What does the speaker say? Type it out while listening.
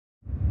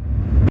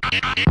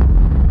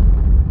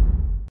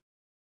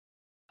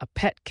A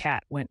pet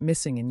cat went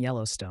missing in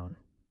Yellowstone.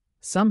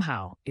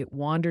 Somehow, it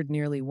wandered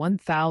nearly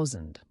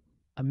 1,000.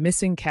 A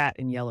missing cat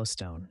in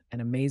Yellowstone, an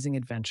amazing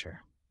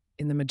adventure.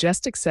 In the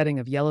majestic setting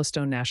of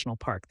Yellowstone National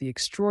Park, the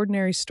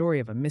extraordinary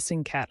story of a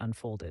missing cat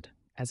unfolded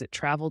as it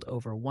traveled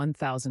over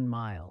 1,000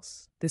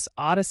 miles. This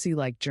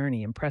odyssey-like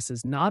journey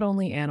impresses not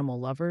only animal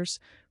lovers,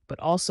 but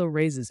also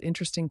raises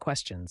interesting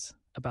questions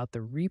about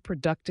the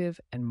reproductive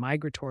and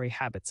migratory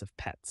habits of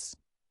pets.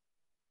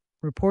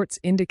 Reports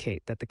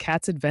indicate that the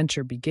cat's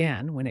adventure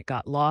began when it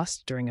got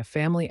lost during a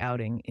family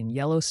outing in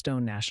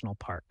Yellowstone National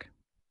Park.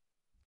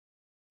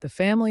 The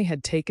family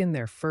had taken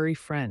their furry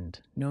friend,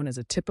 known as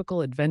a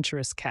typical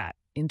adventurous cat,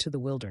 into the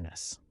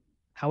wilderness.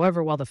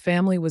 However, while the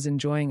family was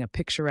enjoying a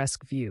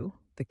picturesque view,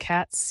 the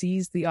cat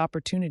seized the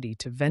opportunity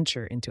to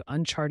venture into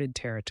uncharted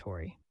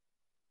territory.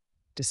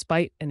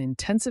 Despite an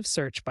intensive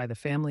search by the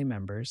family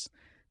members,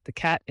 the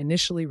cat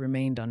initially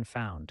remained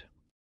unfound.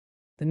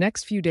 The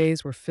next few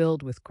days were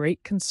filled with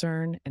great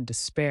concern and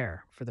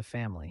despair for the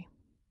family.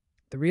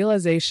 The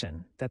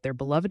realization that their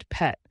beloved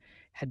pet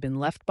had been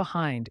left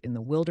behind in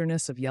the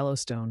wilderness of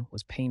Yellowstone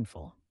was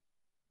painful.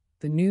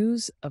 The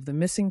news of the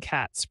missing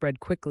cat spread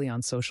quickly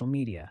on social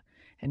media,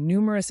 and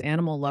numerous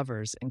animal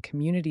lovers and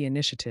community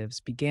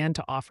initiatives began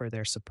to offer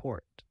their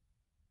support.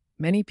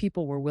 Many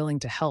people were willing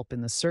to help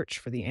in the search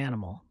for the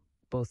animal,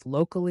 both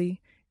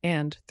locally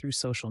and through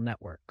social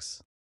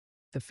networks.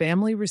 The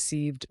family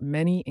received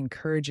many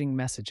encouraging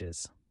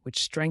messages,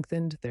 which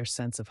strengthened their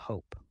sense of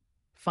hope.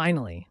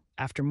 Finally,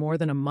 after more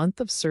than a month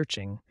of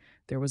searching,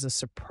 there was a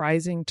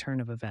surprising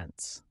turn of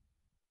events.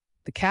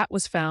 The cat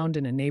was found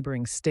in a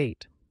neighboring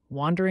state,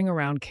 wandering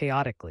around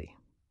chaotically.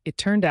 It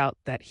turned out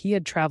that he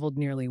had traveled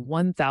nearly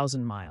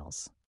 1,000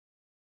 miles.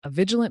 A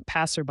vigilant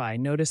passerby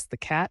noticed the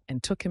cat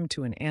and took him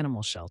to an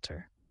animal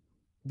shelter.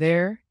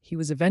 There, he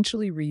was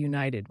eventually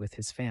reunited with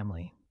his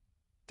family.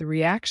 The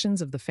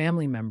reactions of the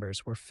family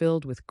members were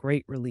filled with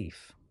great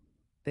relief.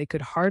 They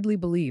could hardly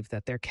believe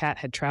that their cat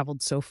had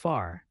traveled so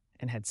far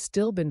and had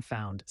still been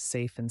found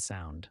safe and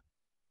sound.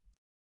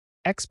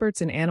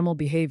 Experts in animal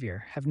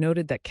behavior have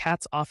noted that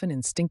cats often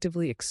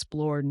instinctively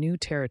explore new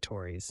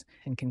territories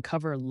and can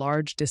cover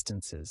large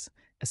distances,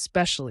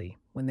 especially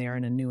when they are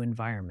in a new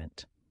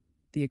environment.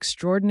 The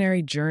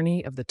extraordinary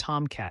journey of the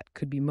tomcat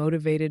could be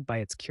motivated by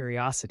its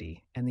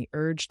curiosity and the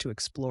urge to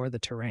explore the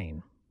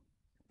terrain.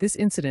 This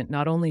incident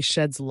not only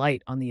sheds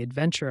light on the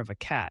adventure of a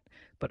cat,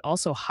 but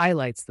also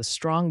highlights the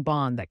strong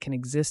bond that can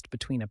exist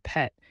between a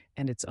pet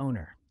and its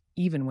owner,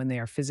 even when they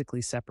are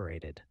physically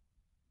separated.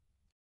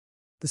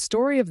 The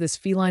story of this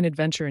feline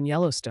adventure in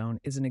Yellowstone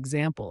is an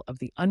example of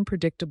the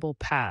unpredictable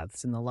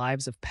paths in the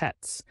lives of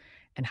pets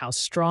and how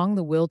strong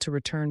the will to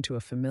return to a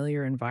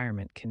familiar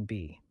environment can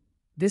be.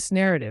 This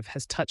narrative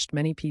has touched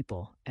many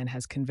people and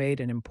has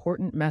conveyed an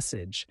important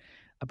message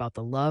about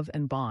the love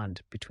and bond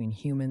between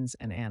humans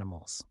and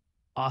animals.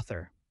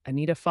 Author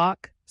Anita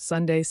Falk,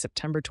 Sunday,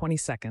 September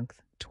 22nd,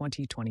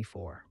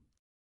 2024.